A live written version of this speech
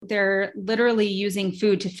they're literally using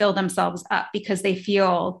food to fill themselves up because they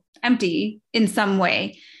feel empty in some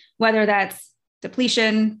way, whether that's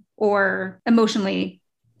depletion or emotionally,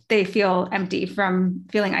 they feel empty from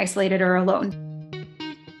feeling isolated or alone.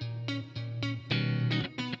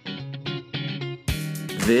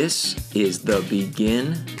 This is the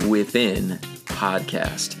Begin Within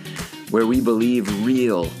podcast, where we believe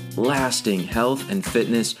real, lasting health and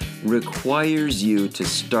fitness requires you to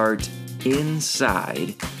start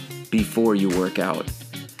inside before you work out.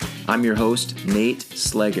 I'm your host, Nate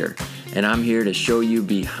Slegger, and I'm here to show you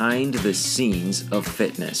behind the scenes of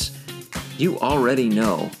fitness. You already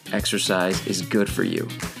know exercise is good for you,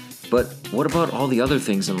 but what about all the other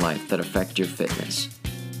things in life that affect your fitness?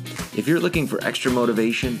 If you're looking for extra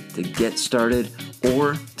motivation to get started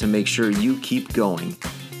or to make sure you keep going,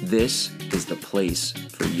 this is the place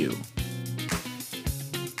for you.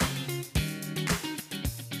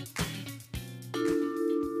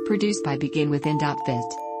 Produced by BeginWithin.fit.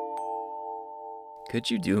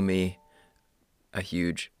 Could you do me a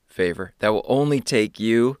huge favor that will only take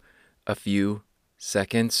you a few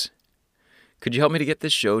seconds? Could you help me to get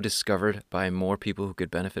this show discovered by more people who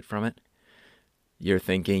could benefit from it? You're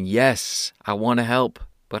thinking, yes, I want to help,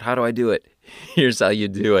 but how do I do it? Here's how you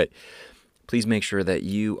do it. Please make sure that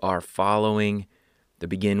you are following the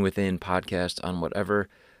Begin Within podcast on whatever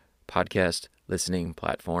podcast listening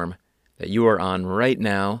platform that you are on right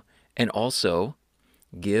now, and also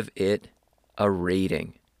give it a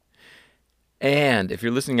rating. And if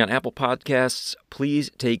you're listening on Apple Podcasts,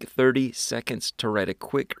 please take 30 seconds to write a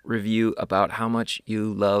quick review about how much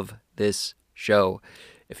you love this show.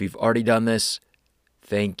 If you've already done this,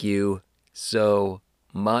 thank you so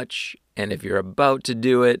much. And if you're about to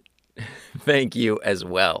do it, thank you as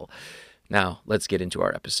well. Now, let's get into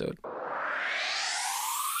our episode.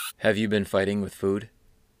 Have you been fighting with food?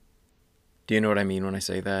 Do you know what I mean when I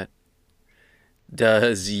say that?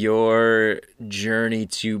 Does your journey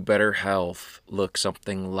to better health look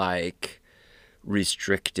something like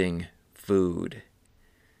restricting food,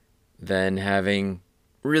 then having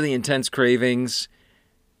really intense cravings,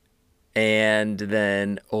 and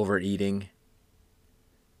then overeating?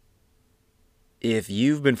 If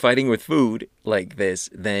you've been fighting with food like this,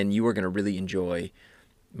 then you are going to really enjoy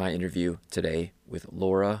my interview today with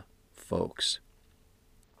Laura Folks.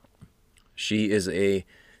 She is a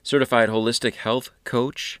certified holistic health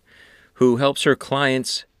coach who helps her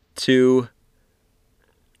clients to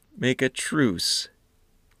make a truce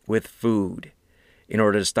with food in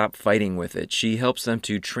order to stop fighting with it. She helps them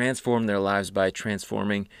to transform their lives by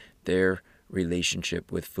transforming their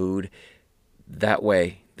relationship with food. That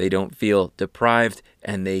way, they don't feel deprived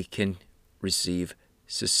and they can receive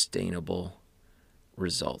sustainable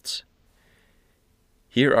results.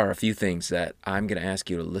 Here are a few things that I'm going to ask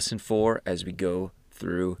you to listen for as we go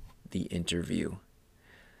through the interview.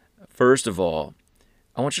 First of all,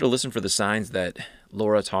 I want you to listen for the signs that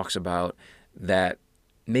Laura talks about that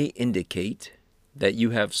may indicate that you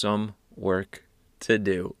have some work to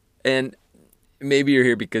do. And maybe you're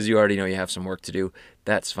here because you already know you have some work to do.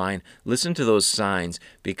 That's fine. Listen to those signs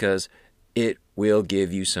because it will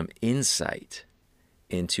give you some insight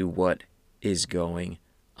into what is going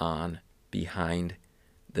on behind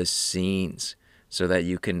the scenes so that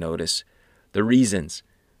you can notice the reasons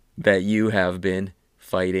that you have been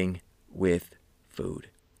fighting with food.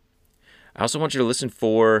 I also want you to listen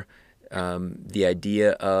for the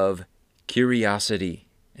idea of curiosity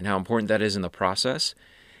and how important that is in the process.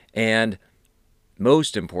 And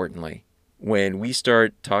most importantly, when we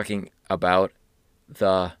start talking about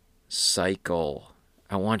the cycle,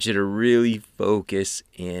 I want you to really focus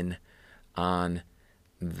in on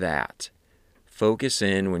that. Focus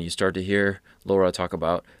in when you start to hear Laura talk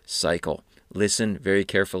about cycle. Listen very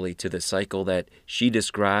carefully to the cycle that she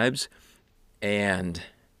describes and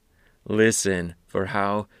listen for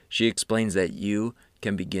how she explains that you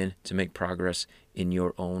can begin to make progress in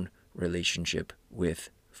your own relationship with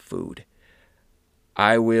food.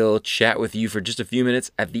 I will chat with you for just a few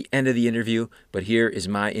minutes at the end of the interview, but here is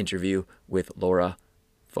my interview with Laura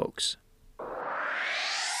Folks.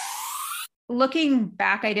 Looking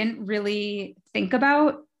back, I didn't really think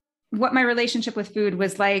about what my relationship with food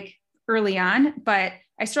was like early on, but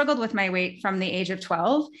I struggled with my weight from the age of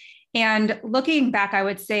 12. And looking back, I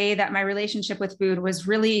would say that my relationship with food was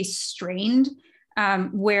really strained,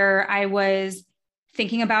 where I was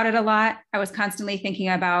thinking about it a lot. I was constantly thinking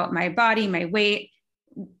about my body, my weight,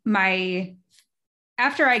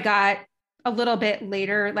 after I got a little bit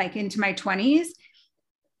later, like into my 20s,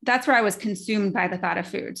 that's where I was consumed by the thought of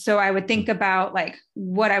food. So I would think about like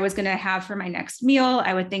what I was going to have for my next meal.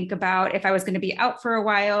 I would think about if I was going to be out for a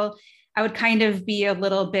while. I would kind of be a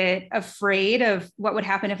little bit afraid of what would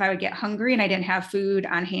happen if I would get hungry and I didn't have food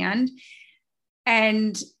on hand,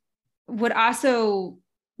 and would also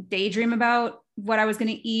daydream about what I was going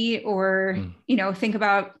to eat, or, think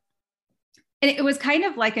about, and it was kind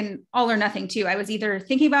of like an all or nothing too. I was either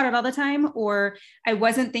thinking about it all the time, or I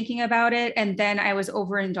wasn't thinking about it, and then I was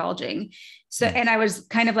overindulging. So, and I was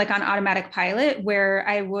kind of like on automatic pilot, where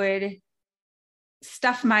I would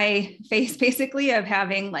stuff my face basically of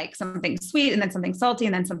having like something sweet and then something salty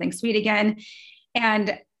and then something sweet again.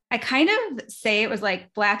 And I kind of say it was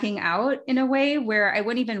like blacking out in a way where I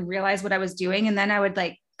wouldn't even realize what I was doing. And then I would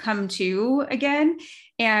like come to again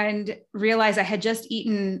and realize I had just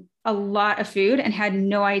eaten a lot of food and had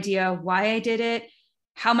no idea why I did it,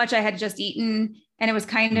 how much I had just eaten. And it was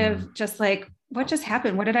kind of just like, what just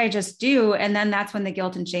happened? What did I just do? And then that's when the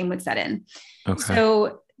guilt and shame would set in. Okay.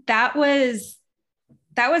 So that was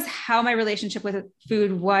how my relationship with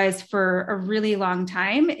food was for a really long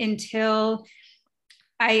time, until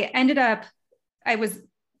I was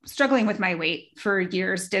struggling with my weight for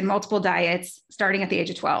years, did multiple diets starting at the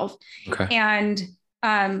age of 12, and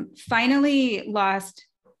finally lost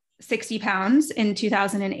 60 pounds in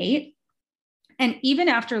 2008. And even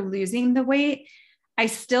after losing the weight, I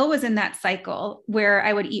still was in that cycle where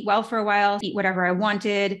I would eat well for a while, eat whatever I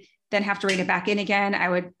wanted, then have to rein it back in again. I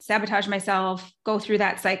would sabotage myself, go through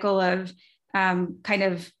that cycle of kind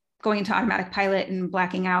of going into automatic pilot and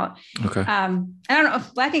blacking out. Okay. I don't know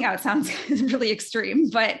if blacking out sounds really extreme,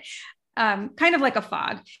 but kind of like a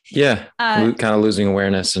fog. Yeah. Kind of losing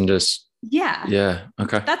awareness and just. Yeah. Yeah.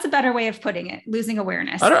 Okay. That's a better way of putting it. Losing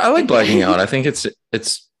awareness. I like blacking out. I think it's,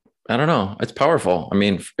 I don't know. It's powerful. I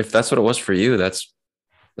mean, if that's what it was for you, that's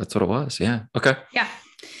what it was. Yeah. Okay. Yeah.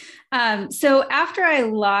 So after I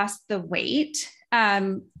lost the weight,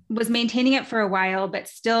 was maintaining it for a while, but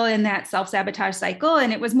still in that self-sabotage cycle.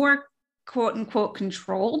 And it was more quote unquote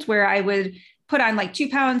controlled, where I would put on like 2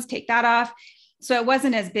 pounds, take that off. So it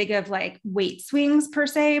wasn't as big of like weight swings per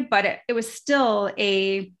se, but it was still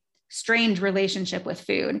a strange relationship with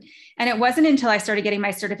food. And it wasn't until I started getting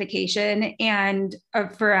my certification and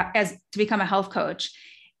to become a health coach,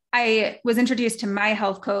 I was introduced to my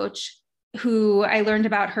health coach, who I learned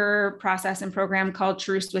about her process and program called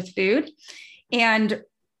Truce with Food. And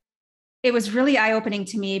it was really eye-opening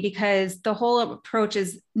to me, because the whole approach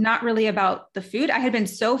is not really about the food. I had been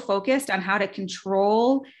so focused on how to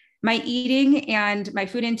control my eating and my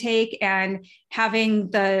food intake, and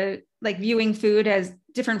having viewing food as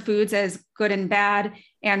different foods as good and bad,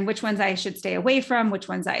 and which ones I should stay away from, which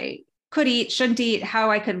ones I could eat, shouldn't eat,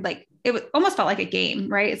 how I could it almost felt like a game,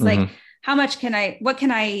 right? It's like, what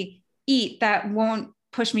can I eat that won't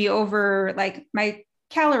push me over like my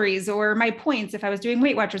calories or my points if I was doing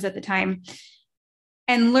Weight Watchers at the time.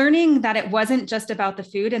 And learning that it wasn't just about the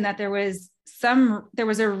food, and that there was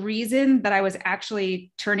a reason that I was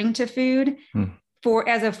actually turning to food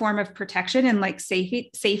as a form of protection and like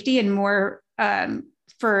safety and more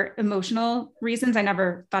for emotional reasons. I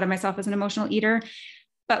never thought of myself as an emotional eater,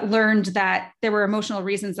 but learned that there were emotional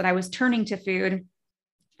reasons that I was turning to food.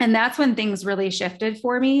 And that's when things really shifted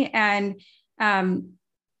for me. And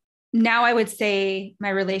now I would say my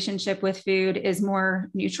relationship with food is more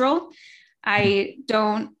neutral. I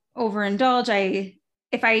don't overindulge.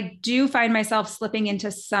 If I do find myself slipping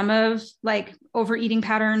into some of like overeating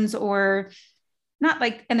patterns, or not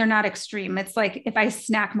like, and they're not extreme. It's like, if I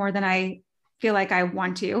snack more than I feel like I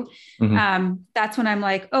want to, that's when I'm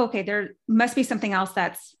like, oh, okay, there must be something else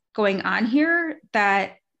that's going on here,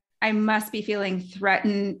 that I must be feeling threat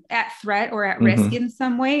or at risk in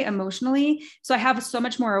some way emotionally. So I have so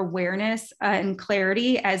much more awareness and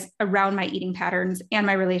clarity as around my eating patterns and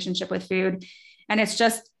my relationship with food. And it's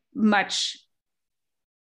just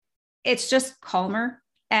calmer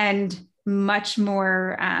and much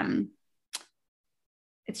more,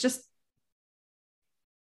 it's just,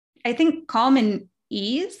 I think, calm and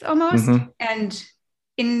ease almost, and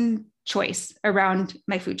in choice around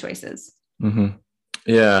my food choices.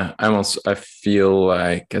 Yeah, I feel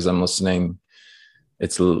like as I'm listening,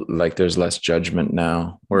 it's like there's less judgment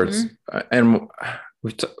now, where it's, and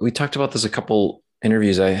we talked about this a couple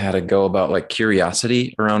interviews I had to go about like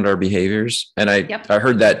curiosity around our behaviors. And I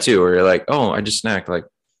heard that too, where you're like, oh, I just snacked, like,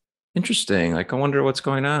 interesting. Like, I wonder what's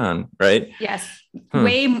going on. Right. Yes.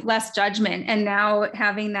 Way less judgment. And now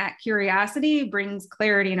having that curiosity brings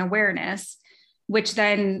clarity and awareness, which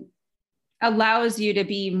then allows you to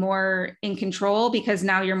be more in control, because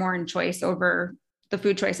now you're more in choice over the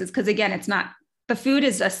food choices. Because again, it's not, the food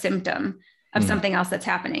is a symptom of something else that's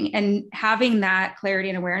happening. And having that clarity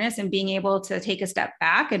and awareness and being able to take a step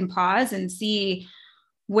back and pause and see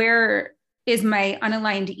where is my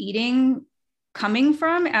unaligned eating coming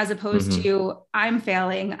from, as opposed to I'm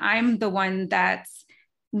failing. I'm the one that's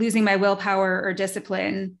losing my willpower or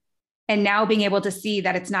discipline. And now being able to see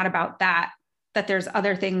that it's not about that, that there's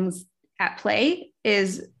other things at play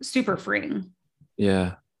is super freeing.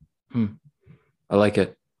 Yeah. I like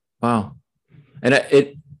it. Wow. And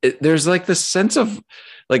it there's like this sense of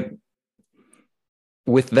like,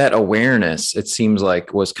 with that awareness, it seems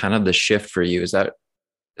like was kind of the shift for you. Is that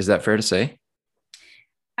fair to say?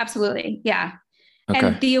 Absolutely. Yeah. Okay.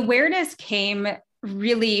 And the awareness came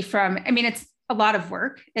really from, I mean, it's a lot of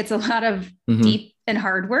work. It's a lot of deep and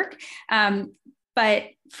hard work. But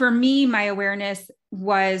for me, my awareness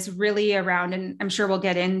was really around, and I'm sure we'll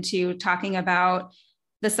get into talking about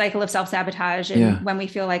the cycle of self-sabotage and when we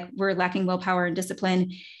feel like we're lacking willpower and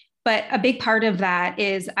discipline. But a big part of that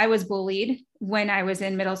is I was bullied when I was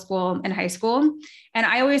in middle school and high school. And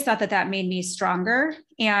I always thought that made me stronger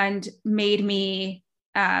and made me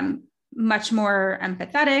much more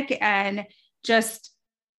empathetic, and just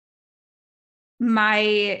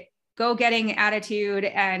my go-getting attitude.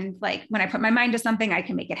 And like, when I put my mind to something, I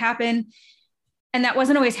can make it happen. And that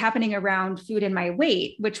wasn't always happening around food and my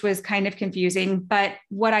weight, which was kind of confusing. But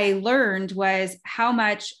what I learned was how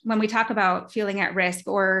much, when we talk about feeling at risk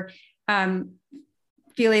or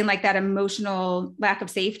feeling like that emotional lack of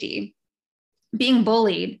safety, being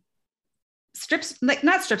bullied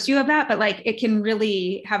not strips you of that, but like it can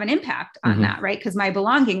really have an impact on that, right? Because my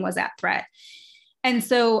belonging was at threat. And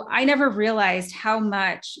so I never realized how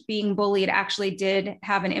much being bullied actually did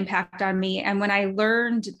have an impact on me. And when I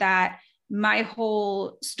learned that my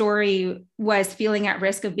whole story was feeling at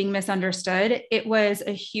risk of being misunderstood, it was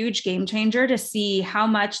a huge game changer to see how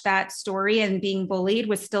much that story and being bullied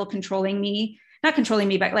was still not controlling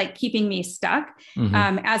me, but like keeping me stuck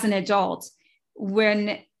as an adult.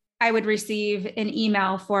 When I would receive an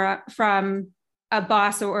email from a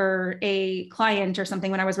boss or a client or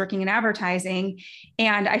something when I was working in advertising,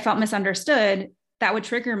 and I felt misunderstood, that would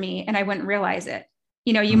trigger me and I wouldn't realize it.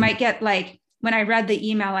 You know, you might get like, when I read the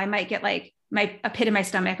email, I might get like a pit in my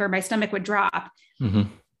stomach, or my stomach would drop.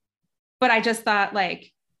 But I just thought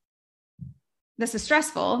like, this is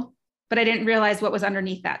stressful, but I didn't realize what was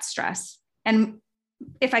underneath that stress. And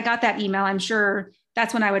if I got that email, I'm sure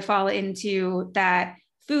that's when I would fall into that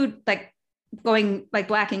food, like going, like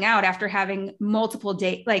blacking out after having multiple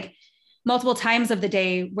times of the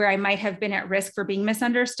day where I might have been at risk for being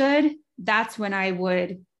misunderstood. That's when I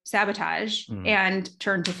would sabotage and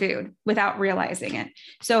turn to food without realizing it.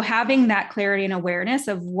 So having that clarity and awareness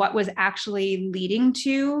of what was actually leading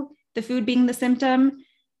to the food being the symptom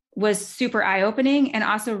was super eye-opening, and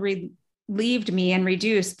also relieved me and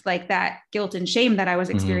reduced like that guilt and shame that I was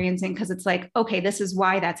experiencing. Cause it's like, okay, this is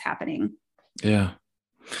why that's happening. Yeah.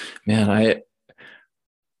 Man,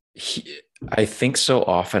 I think so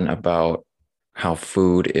often about how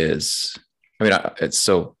food is, I mean,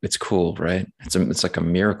 it's cool, right? It's like a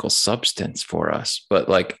miracle substance for us, but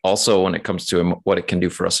like also when it comes to what it can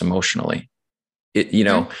do for us emotionally,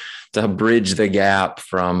 to bridge the gap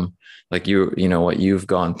from like, what you've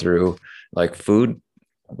gone through, like food.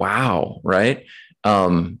 Wow. Right.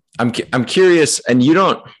 I'm curious, and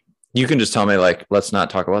you can just tell me like, let's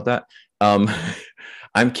not talk about that.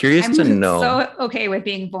 I'm curious to know. So okay with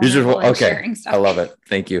being vulnerable and sharing stuff. I love it.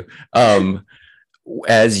 Thank you.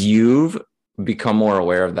 As you've become more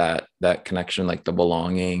aware of that connection, like the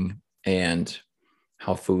belonging and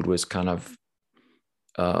how food was kind of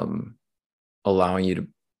allowing you to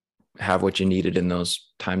have what you needed in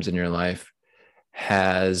those times in your life,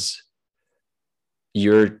 has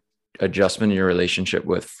your adjustment in your relationship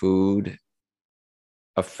with food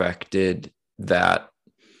affected that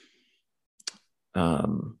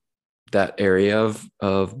area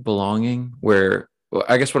of belonging? Where,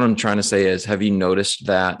 I guess what I'm trying to say is, have you noticed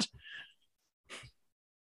that,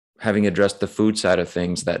 having addressed the food side of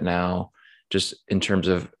things, that now just in terms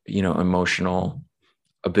of, emotional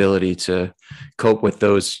ability to cope with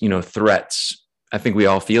those, threats, I think we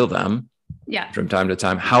all feel them from time to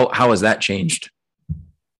time. How has that changed?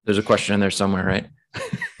 There's a question in there somewhere, right?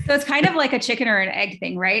 So it's kind of like a chicken or an egg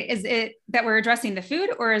thing, right? Is it that we're addressing the food,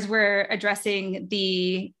 or is we're addressing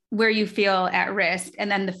where you feel at risk,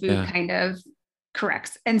 and then the food kind of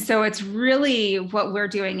corrects? And so it's really, what we're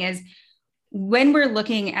doing is, when we're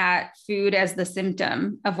looking at food as the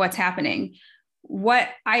symptom of what's happening, what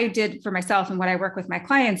I did for myself and what I work with my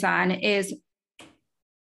clients on is,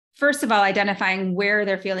 first of all, identifying where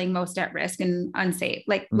they're feeling most at risk and unsafe,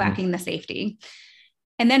 like lacking the safety.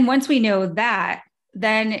 And then once we know that,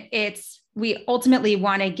 then we ultimately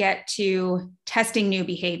want to get to testing new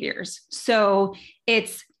behaviors. So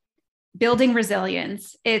it's building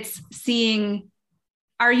resilience. It's seeing,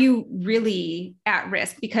 are you really at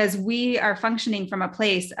risk? Because we are functioning from a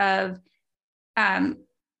place of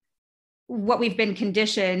what we've been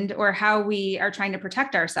conditioned or how we are trying to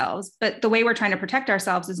protect ourselves. But the way we're trying to protect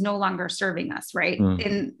ourselves is no longer serving us, right?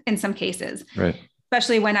 In some cases, right.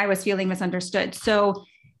 Especially when I was feeling misunderstood. So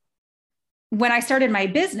when I started my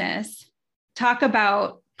business, talk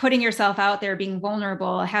about putting yourself out there, being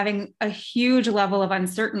vulnerable, having a huge level of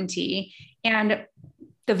uncertainty and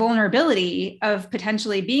the vulnerability of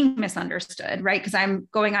potentially being misunderstood, right? Because I'm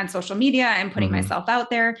going on social media, I'm putting myself out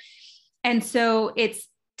there. And so it's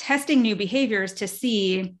testing new behaviors to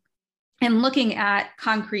see and looking at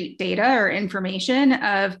concrete data or information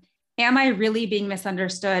of, am I really being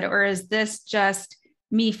misunderstood? Or is this just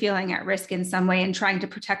me feeling at risk in some way and trying to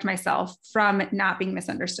protect myself from not being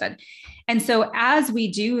misunderstood? And so as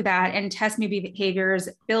we do that and test new behaviors,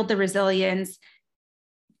 build the resilience,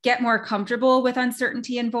 get more comfortable with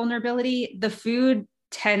uncertainty and vulnerability, the food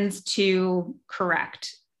tends to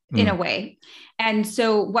correct in a way. And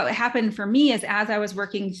so what happened for me is, as I was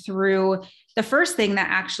working through, the first thing that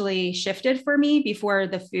actually shifted for me before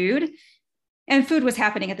the food, and food was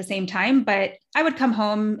happening at the same time, but I would come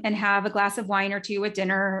home and have a glass of wine or two at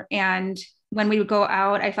dinner. And when we would go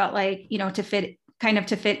out, I felt like, to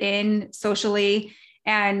fit in socially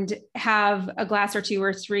and have a glass or two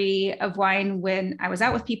or three of wine when I was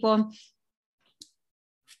out with people.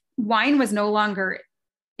 Wine was no longer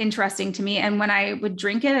interesting to me. And when I would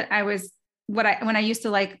drink it, when I used to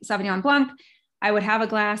like Sauvignon Blanc, I would have a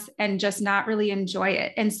glass and just not really enjoy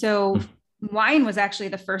it. And so wine was actually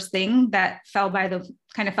the first thing that fell by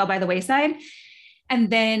the wayside. And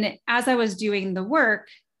then as I was doing the work,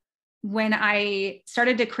 when I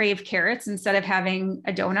started to crave carrots instead of having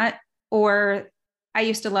a donut, or I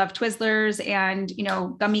used to love Twizzlers and,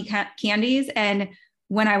 gummy candies. And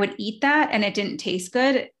when I would eat that and it didn't taste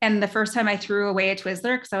good, and the first time I threw away a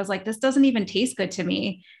Twizzler, because I was like, this doesn't even taste good to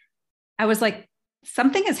me, I was like,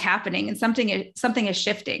 something is happening and something is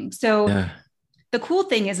shifting. So the cool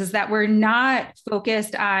thing is that we're not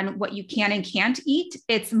focused on what you can and can't eat.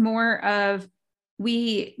 It's more of,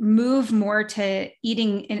 we move more to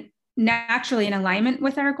eating naturally in alignment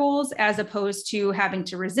with our goals, as opposed to having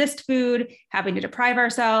to resist food, having to deprive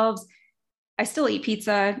ourselves. I still eat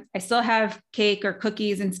pizza. I still have cake or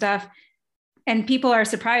cookies and stuff. And people are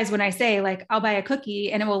surprised when I say, like, I'll buy a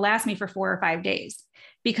cookie and it will last me for 4 or 5 days,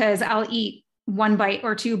 because I'll eat 1 bite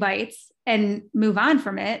or 2 bites and move on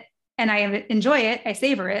from it. And I enjoy it. I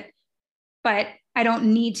savor it, but I don't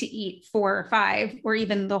need to eat 4 or 5 or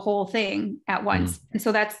even the whole thing at once. And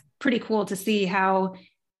so that's pretty cool to see how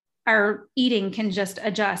our eating can just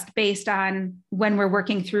adjust based on when we're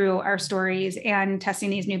working through our stories and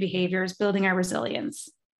testing these new behaviors, building our resilience.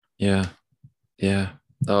 Yeah.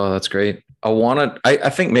 Oh, that's great. I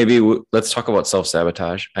think maybe let's talk about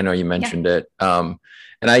self-sabotage. I know you mentioned it. And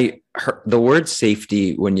I heard the word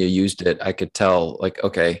safety when you used it, I could tell, like,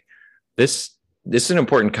 okay, this is an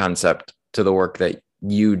important concept to the work that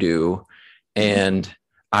you do. And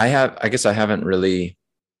I guess I haven't really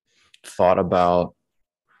thought about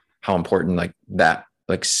how important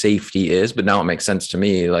like safety is, but now it makes sense to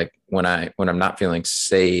me. Like when I'm not feeling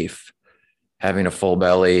safe, having a full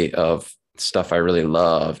belly of stuff I really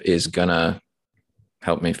love is gonna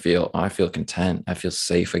help me I feel content. I feel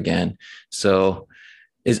safe again. So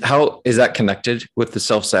is that connected with the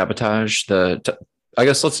self-sabotage? I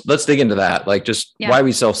guess let's dig into that. Like just why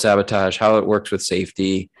we self-sabotage, how it works with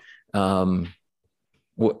safety. How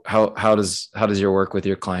does your work with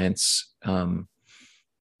your clients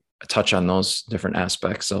touch on those different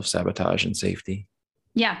aspects, self-sabotage and safety?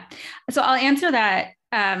 Yeah. So I'll answer that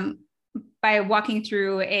by walking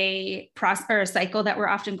through a process or a cycle that we're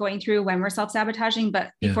often going through when we're self-sabotaging.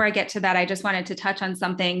 But before I get to that, I just wanted to touch on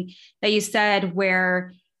something that you said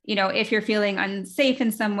where, if you're feeling unsafe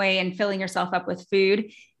in some way and filling yourself up with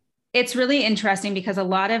food, it's really interesting because a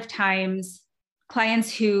lot of times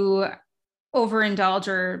clients who overindulge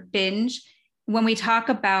or binge, when we talk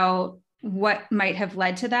about what might have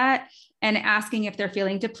led to that and asking if they're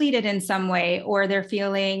feeling depleted in some way, or they're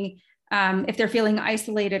feeling, if they're feeling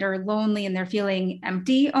isolated or lonely and they're feeling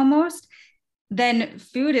empty almost, then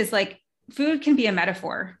food can be a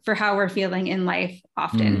metaphor for how we're feeling in life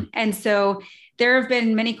often. And so there have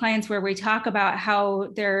been many clients where we talk about how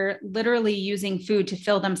they're literally using food to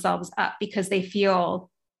fill themselves up because they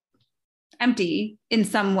feel empty in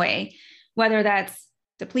some way, whether that's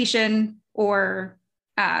depletion or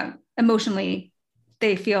emotionally,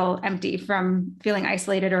 they feel empty from feeling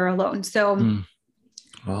isolated or alone. So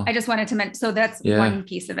Well, I just wanted to mention, so that's one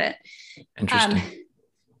piece of it. Interesting.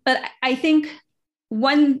 But I think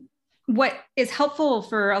one what is helpful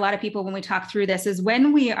for a lot of people when we talk through this is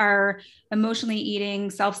when we are emotionally eating,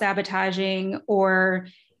 self-sabotaging, or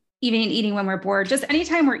even eating when we're bored, just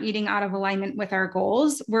anytime we're eating out of alignment with our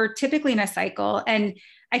goals, we're typically in a cycle. And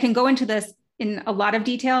I can go into this in a lot of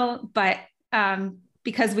detail, but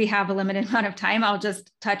because we have a limited amount of time, I'll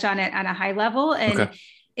just touch on it at a high level. And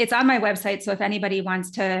it's on my website. So if anybody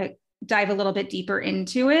wants to dive a little bit deeper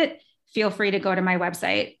into it, feel free to go to my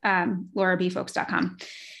website, laurabfolks.com.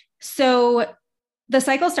 So the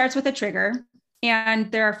cycle starts with a trigger,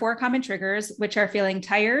 and there are 4 common triggers, which are feeling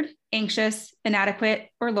tired, anxious, inadequate,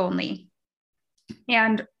 or lonely.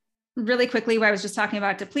 And really quickly, I was just talking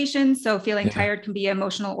about depletion. So feeling tired can be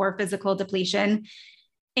emotional or physical depletion.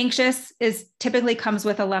 Anxious typically comes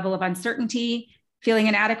with a level of uncertainty. Feeling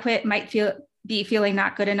inadequate might be feeling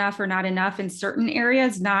not good enough or not enough in certain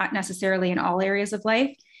areas, not necessarily in all areas of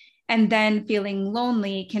life. And then feeling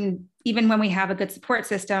lonely can, even when we have a good support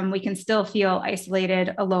system, we can still feel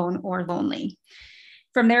isolated, alone, or lonely.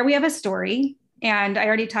 From there, we have a story. And I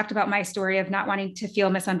already talked about my story of not wanting to feel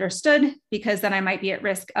misunderstood, because then I might be at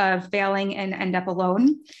risk of failing and end up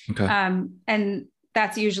alone. And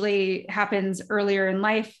that's usually happens earlier in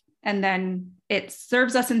life. And then it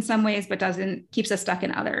serves us in some ways, but keeps us stuck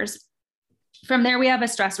in others. From there, we have a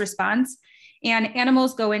stress response. And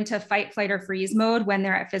animals go into fight, flight, or freeze mode when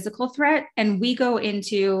they're at physical threat. And we go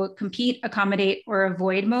into compete, accommodate, or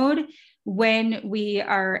avoid mode when we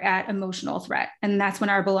are at emotional threat. And that's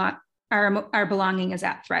when our belonging is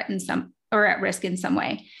at threat or at risk in some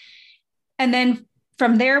way. And then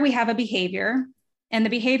from there, we have a behavior. And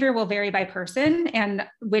the behavior will vary by person and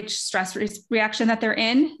which stress reaction that they're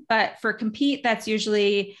in. But for compete, that's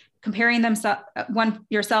usually comparing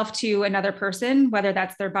yourself to another person, whether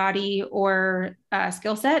that's their body or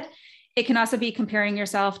skill set. It can also be comparing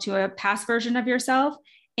yourself to a past version of yourself.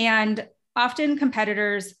 And often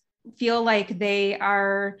competitors feel like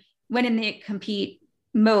when in the compete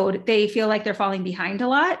mode, they feel like they're falling behind a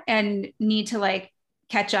lot and need to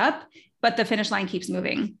catch up, but the finish line keeps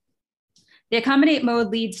moving. The accommodate mode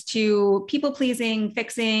leads to people pleasing,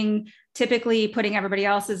 fixing, typically putting everybody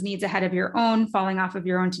else's needs ahead of your own, falling off of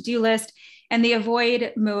your own to-do list. And the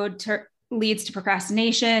avoid mode leads to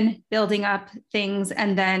procrastination, building up things,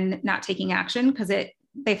 and then not taking action because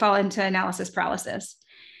they fall into analysis paralysis.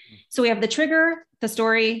 So we have the trigger, the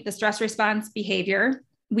story, the stress response, behavior.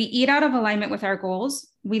 We eat out of alignment with our goals.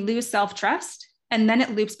 We lose self-trust, and then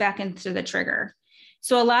it loops back into the trigger.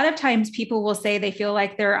 So a lot of times people will say they feel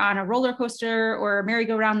like they're on a roller coaster or a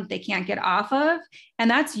merry-go-round that they can't get off of. And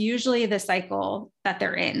that's usually the cycle that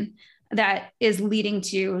they're in that is leading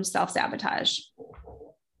to self-sabotage.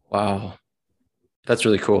 Wow. That's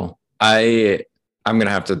really cool. I'm going to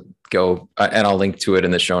have to go and I'll link to it in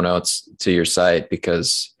the show notes to your site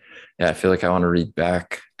because I feel like I want to read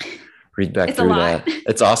back through that.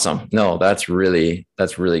 It's awesome. No, that's really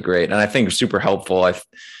great. And I think super helpful.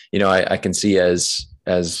 I can see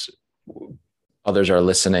as others are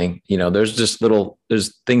listening, there's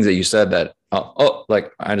things that you said that,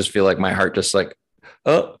 I just feel like my heart just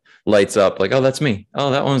lights up like, oh, that's me.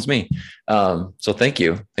 Oh, that one's me. So thank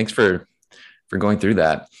you. Thanks for going through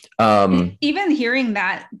that. Even hearing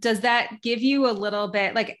that, does that give you a little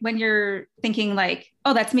bit, like when you're thinking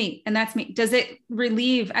oh, that's me and that's me, does it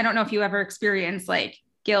relieve? I don't know if you ever experience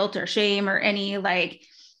guilt or shame or any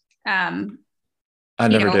I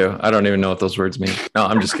never do. I don't even know what those words mean. No,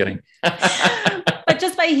 I'm just kidding. But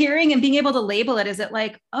just by hearing and being able to label it, is it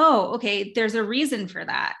oh, okay, there's a reason for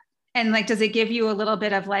that? And does it give you a little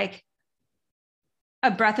bit of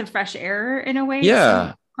a breath of fresh air in a way?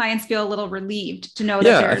 Yeah. So clients feel a little relieved to know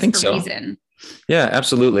that there's a reason. Yeah,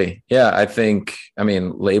 absolutely. Yeah. I think,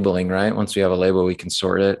 labeling, right? Once we have a label, we can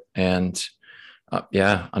sort it and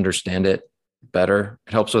understand it better.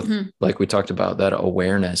 It helps with, like we talked about, that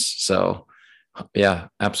awareness. So yeah,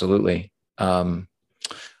 absolutely.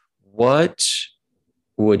 What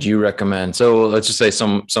would you recommend? So let's just say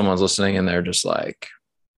someone's listening and they're just a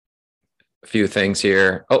few things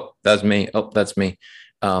here. Oh, that's me. Oh, that's me.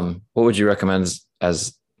 What would you recommend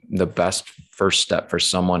as the best first step for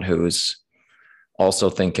someone who's also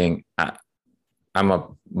thinking, I'm a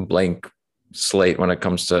blank slate when it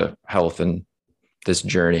comes to health and this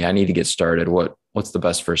journey? I need to get started. What's the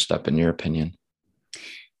best first step in your opinion?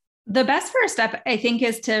 The best first step, I think,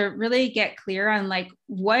 is to really get clear on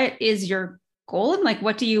what is your goal and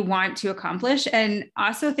what do you want to accomplish? And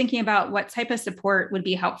also thinking about what type of support would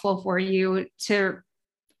be helpful for you to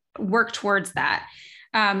work towards that.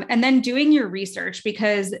 And then doing your research,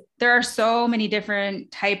 because there are so many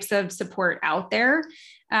different types of support out there.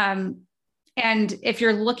 And if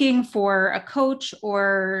you're looking for a coach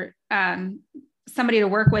or somebody to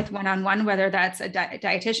work with one-on-one, whether that's a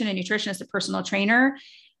dietitian, a nutritionist, a personal trainer,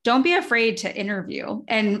 don't be afraid to interview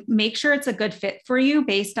and make sure it's a good fit for you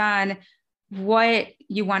based on what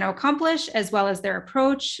you want to accomplish, as well as their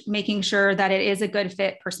approach, making sure that it is a good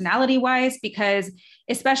fit personality wise, because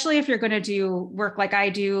especially if you're going to do work like I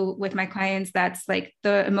do with my clients, that's like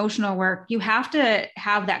the emotional work, you have to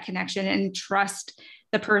have that connection and trust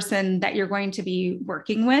the person that you're going to be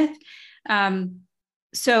working with.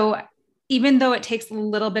 So even though it takes a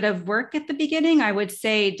little bit of work at the beginning, I would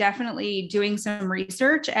say definitely doing some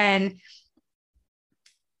research and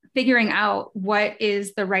figuring out what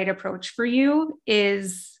is the right approach for you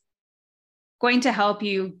is going to help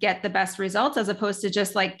you get the best results, as opposed to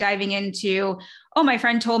just like diving into, oh, my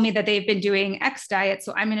friend told me that they've been doing X diet,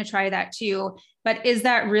 so I'm going to try that too. But is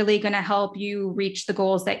that really going to help you reach the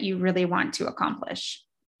goals that you really want to accomplish?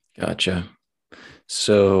 Gotcha.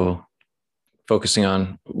 So focusing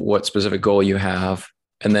on what specific goal you have,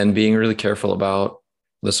 and then being really careful about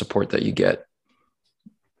the support that you get.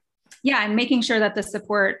 Yeah, and making sure that the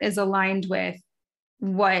support is aligned with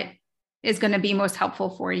what is going to be most helpful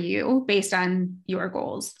for you based on your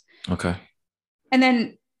goals. Okay. And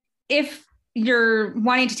then if you're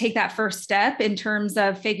wanting to take that first step in terms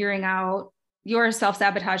of figuring out your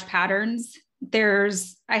self-sabotage patterns,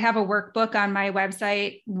 I have a workbook on my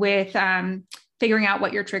website with figuring out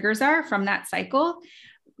what your triggers are from that cycle.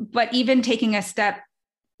 But even taking a step,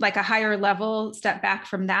 like a higher level step back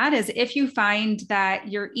from that, is if you find that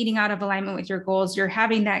you're eating out of alignment with your goals, you're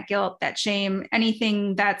having that guilt, that shame,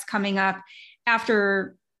 anything that's coming up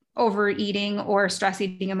after overeating or stress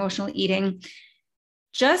eating, emotional eating,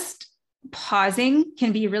 just pausing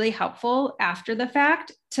can be really helpful after the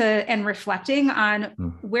fact and reflecting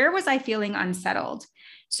on where was I feeling unsettled?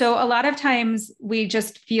 So a lot of times we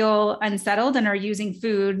just feel unsettled and are using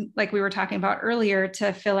food, like we were talking about earlier,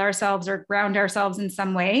 to fill ourselves or ground ourselves in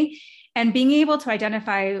some way. And being able to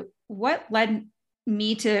identify what led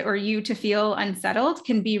me to, or you to, feel unsettled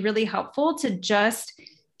can be really helpful to just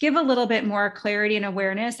give a little bit more clarity and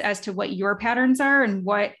awareness as to what your patterns are and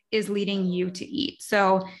what is leading you to eat.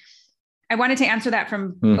 So I wanted to answer that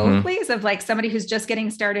from both ways, of like somebody who's just getting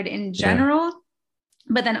started in general. Yeah.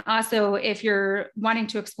 But then also, if you're wanting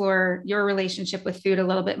to explore your relationship with food a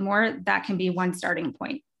little bit more, that can be one starting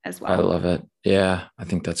point as well. I love it. Yeah, I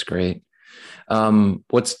think that's great.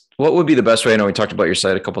 What would be the best way? I know we talked about your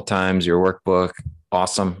site a couple of times, your workbook.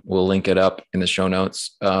 Awesome. We'll link it up in the show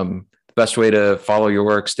notes. The best way to follow your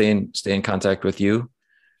work, stay in contact with you.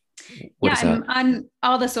 I'm on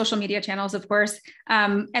all the social media channels, of course.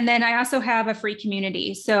 And then I also have a free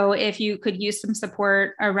community. So if you could use some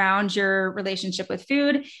support around your relationship with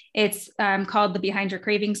food, it's called the Behind Your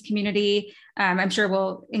Cravings community. I'm sure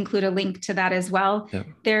we'll include a link to that as well.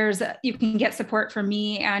 Yeah. You can get support from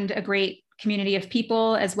me and a great community of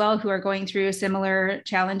people as well who are going through similar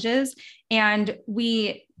challenges. And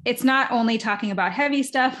it's not only talking about heavy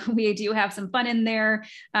stuff. We do have some fun in there.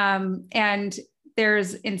 And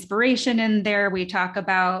there's inspiration in there. We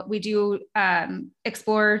do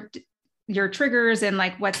explore your triggers and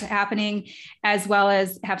like what's happening, as well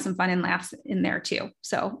as have some fun and laughs in there too.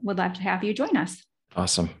 So would love to have you join us.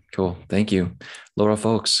 Awesome. Cool. Thank you, Laura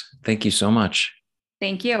Folks. Thank you so much.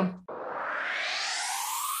 Thank you.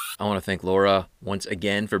 I want to thank Laura once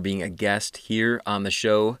again for being a guest here on the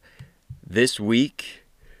show this week.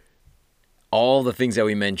 All the things that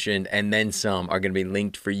we mentioned and then some are going to be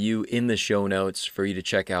linked for you in the show notes for you to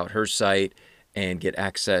check out her site and get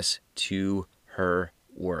access to her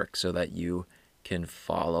work so that you can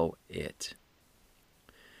follow it.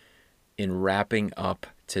 In wrapping up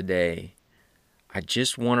today, I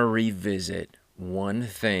just want to revisit one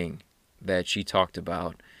thing that she talked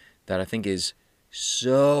about that I think is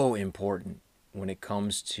so important when it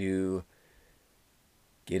comes to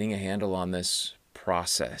getting a handle on this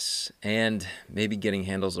process, and maybe getting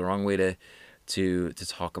handles the wrong way to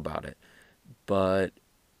talk about it, but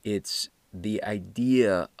it's the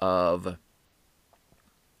idea of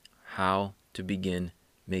how to begin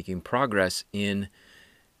making progress in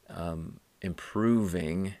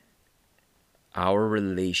improving our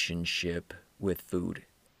relationship with food,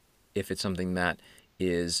 if it's something that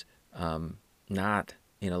is not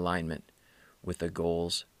in alignment with the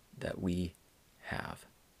goals that we have.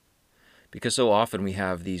 Because so often we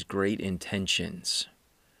have these great intentions,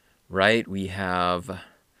 right? We have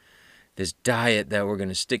this diet that we're going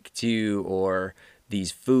to stick to, or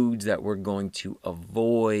these foods that we're going to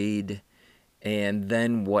avoid. And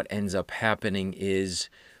then what ends up happening is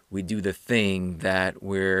we do the thing that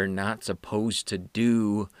we're not supposed to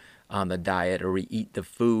do on the diet, or we eat the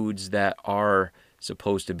foods that are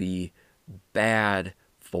supposed to be bad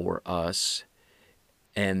for us.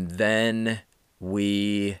 And then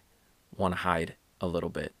we want to hide a little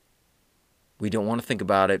bit. We don't want to think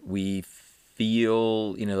about it. We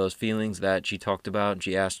feel, those feelings that she talked about.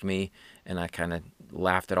 She asked me, and I kind of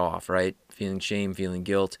laughed it off, right? Feeling shame, feeling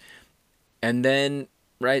guilt. And then,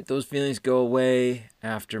 right, those feelings go away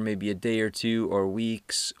after maybe a day or two or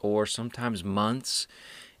weeks or sometimes months.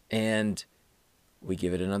 And we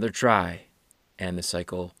give it another try. And the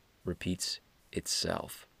cycle repeats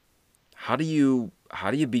itself. How do you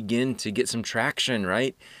begin to get some traction,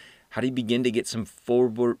 right? How do you begin to get some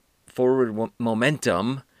forward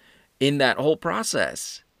momentum in that whole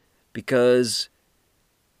process? Because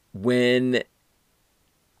when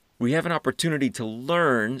we have an opportunity to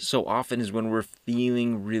learn, so often is when we're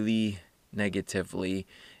feeling really negatively,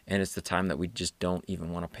 and it's the time that we just don't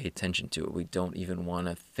even want to pay attention to it. We don't even want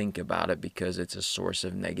to think about it because it's a source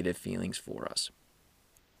of negative feelings for us.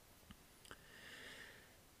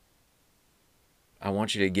 I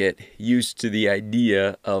want you to get used to the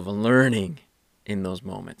idea of learning in those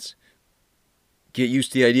moments. Get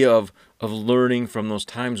used to the idea of learning from those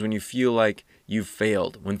times when you feel like you've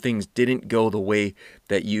failed, when things didn't go the way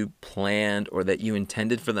that you planned or that you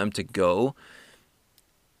intended for them to go.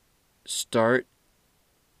 Start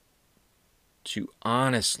to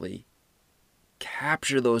honestly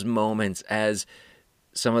capture those moments as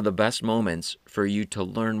some of the best moments for you to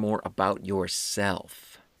learn more about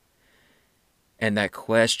yourself. And that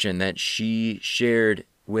question that she shared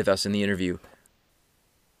with us in the interview,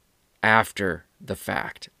 after the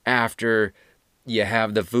fact, after you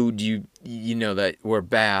have the food you know that were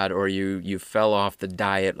bad, or you fell off the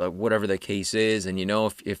diet, like whatever the case is, and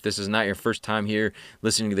if this is not your first time here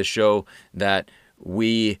listening to the show, that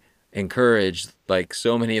we encourage, like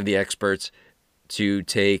so many of the experts, to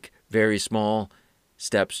take very small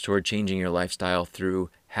steps toward changing your lifestyle through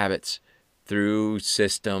habits, through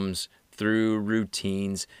systems, through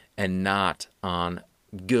routines, and not on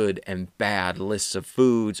good and bad lists of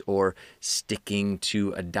foods or sticking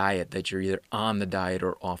to a diet that you're either on the diet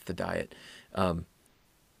or off the diet. But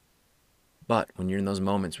when you're in those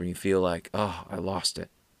moments when you feel like, oh, I lost it,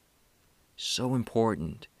 so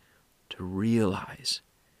important to realize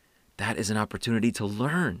that is an opportunity to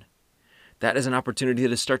learn. That is an opportunity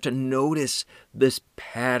to start to notice this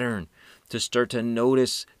pattern, to start to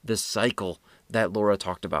notice the cycle that Laura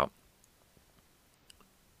talked about.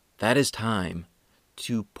 That is time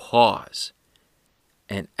to pause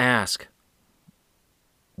and ask,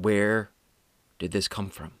 where did this come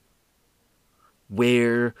from?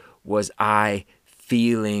 Where was I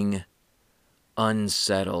feeling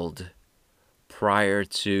unsettled prior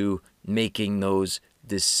to making those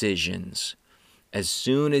decisions? As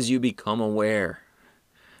soon as you become aware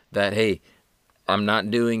that, hey, I'm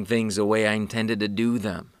not doing things the way I intended to do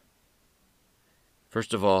them,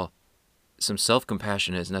 first of all, some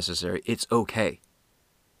self-compassion is necessary. It's okay.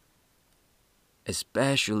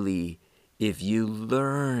 Especially if you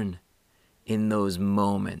learn in those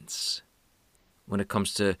moments when it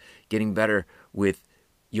comes to getting better with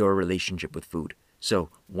your relationship with food. So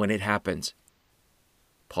when it happens,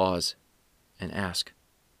 pause and ask,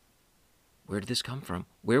 where did this come from?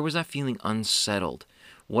 Where was I feeling unsettled?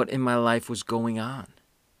 What in my life was going on?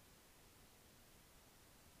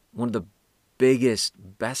 One of the biggest,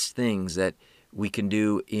 best things that we can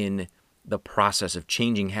do in the process of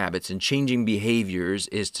changing habits and changing behaviors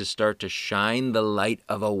is to start to shine the light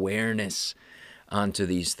of awareness onto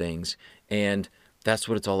these things. And that's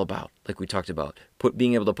what it's all about, like we talked about.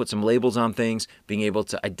 Being able to put some labels on things, being able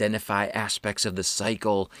to identify aspects of the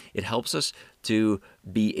cycle. It helps us to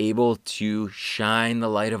be able to shine the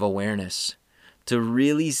light of awareness, to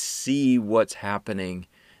really see what's happening,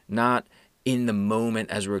 not in the moment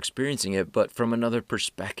as we're experiencing it, but from another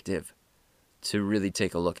perspective, to really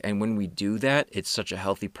take a look. And when we do that, it's such a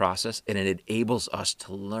healthy process, and it enables us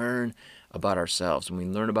to learn about ourselves. When we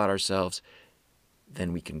learn about ourselves,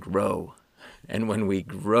 then we can grow. And when we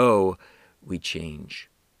grow, we change.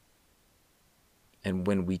 And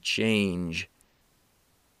when we change,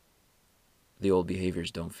 the old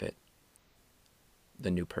behaviors don't fit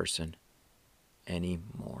the new person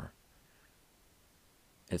anymore.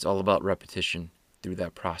 It's all about repetition through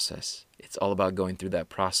that process. It's all about going through that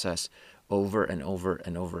process over and over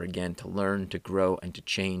and over again to learn, to grow, and to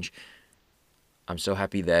change. I'm so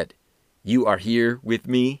happy that you are here with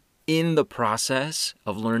me in the process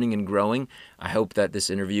of learning and growing. I hope that this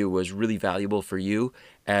interview was really valuable for you,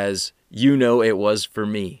 as you know it was for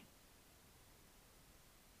me.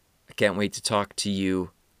 I can't wait to talk to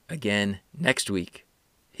you again next week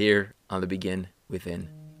here on the Begin Within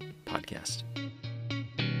podcast.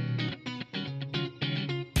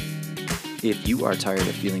 If you are tired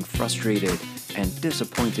of feeling frustrated, and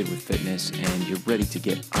disappointed with fitness and you're ready to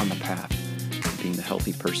get on the path to being the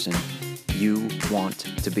healthy person you want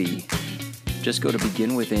to be, just go to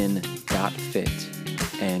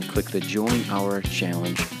beginwithin.fit and click the Join Our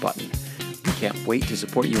Challenge button. We can't wait to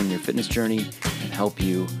support you in your fitness journey and help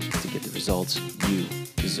you to get the results you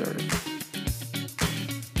deserve.